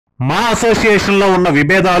మా అసోసియేషన్ లో ఉన్న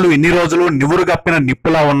విభేదాలు ఇన్ని రోజులు నివురుగప్పిన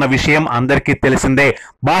నిప్పులా ఉన్న విషయం అందరికీ తెలిసిందే.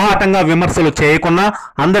 బాహాటంగా విమర్శలు చేయకున్నా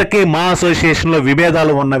అందరికీ మా అసోసియేషన్ లో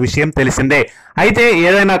విభేదాలు ఉన్న విషయం తెలిసిందే. అయితే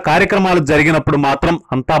ఏదైనా కార్యక్రమాలు జరిగినప్పుడు మాత్రం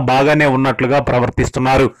అంతా బాగానే ఉన్నట్లుగా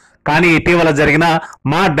ప్రవర్తిస్తున్నారు. కానీ ఇటీవల జరిగిన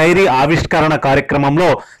మా డైరీ ఆవిష్కరణ కార్యక్రమంలో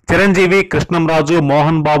చిరంజీవి, కృష్ణంరాజు,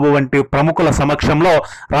 మోహన్ బాబు వంటి ప్రముఖుల సమక్షంలో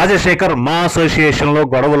రాజశేఖర్ మా అసోసియేషన్ లో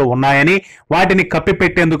గొడవలు ఉన్నాయని, వాటిని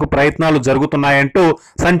కప్పిపెట్టేందుకు ప్రయత్నాలు జరుగుతున్నాయంటూ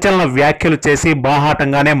సంచలన వ్యాఖ్యలు చేసి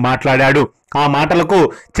బాహాటంగానే మాట్లాడాడు. ఆ మాటలకు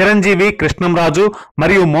చిరంజీవి, కృష్ణంరాజు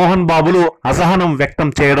మరియు మోహన్ బాబులు అసహనం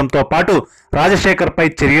వ్యక్తం చేయడంతో పాటు రాజశేఖర్ పై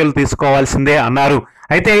చర్యలు తీసుకోవాల్సిందే అన్నారు.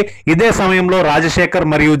 అయితే ఇదే సమయంలో రాజశేఖర్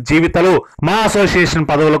మరియు జీవితలు మా అసోసియేషన్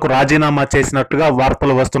పదవులకు రాజీనామా చేసినట్టుగా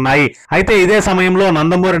వార్తలు వస్తున్నాయి. అయితే ఇదే సమయంలో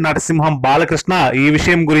నందమూరి నరసింహం బాలకృష్ణ ఈ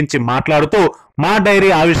విషయం గురించి మాట్లాడుతూ మా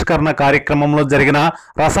డైరీ ఆవిష్కరణ కార్యక్రమంలో జరిగిన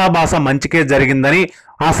రసాభాస మంచికే జరిగిందని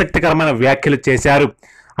ఆసక్తికరమైన వ్యాఖ్యలు చేశారు.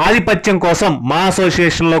 ఆధిపత్యం కోసం మా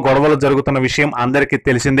అసోసియేషన్ లో గొడవలు జరుగుతున్న విషయం అందరికీ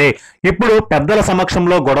తెలిసిందే. ఇప్పుడు పెద్దల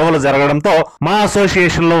సమక్షంలో గొడవలు జరగడంతో మా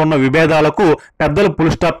అసోసియేషన్ లో ఉన్న విభేదాలకు పెద్దలు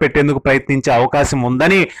ఫుల్ స్టాప్ పెట్టేందుకు ప్రయత్నించే అవకాశం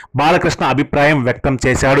ఉందని బాలకృష్ణ అభిప్రాయం వ్యక్తం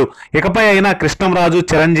చేశాడు. ఇకపై అయినా కృష్ణంరాజు,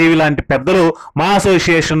 చిరంజీవి లాంటి పెద్దలు మా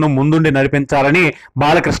అసోసియేషన్ ను ముందుండి నడిపించాలని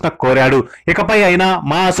బాలకృష్ణ కోరాడు. ఇకపై అయినా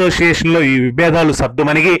మా అసోసియేషన్ లో ఈ విభేదాలు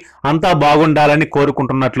సర్దుమణిగి అంతా బాగుండాలని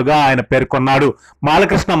కోరుకుంటున్నట్లుగా ఆయన పేర్కొన్నాడు.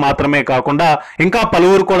 బాలకృష్ణ మాత్రమే కాకుండా ఇంకా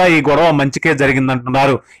పలువురు కూడా ఈ గొడవ మంచికే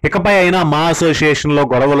జరిగిందంటున్నారు. ఇకపై అయినా మా అసోసియేషన్ లో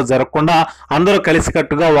గొడవలు జరగకుండా అందరూ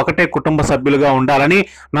కలిసికట్టుగా ఒకటే కుటుంబ సభ్యులుగా ఉండాలని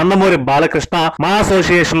నందమూరి బాలకృష్ణ మా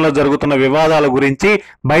అసోసియేషన్ లో జరుగుతున్న వివాదాల గురించి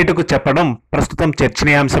బయటకు చెప్పడం ప్రస్తుతం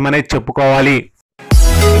చర్చనీయాంశమనే చెప్పుకోవాలి.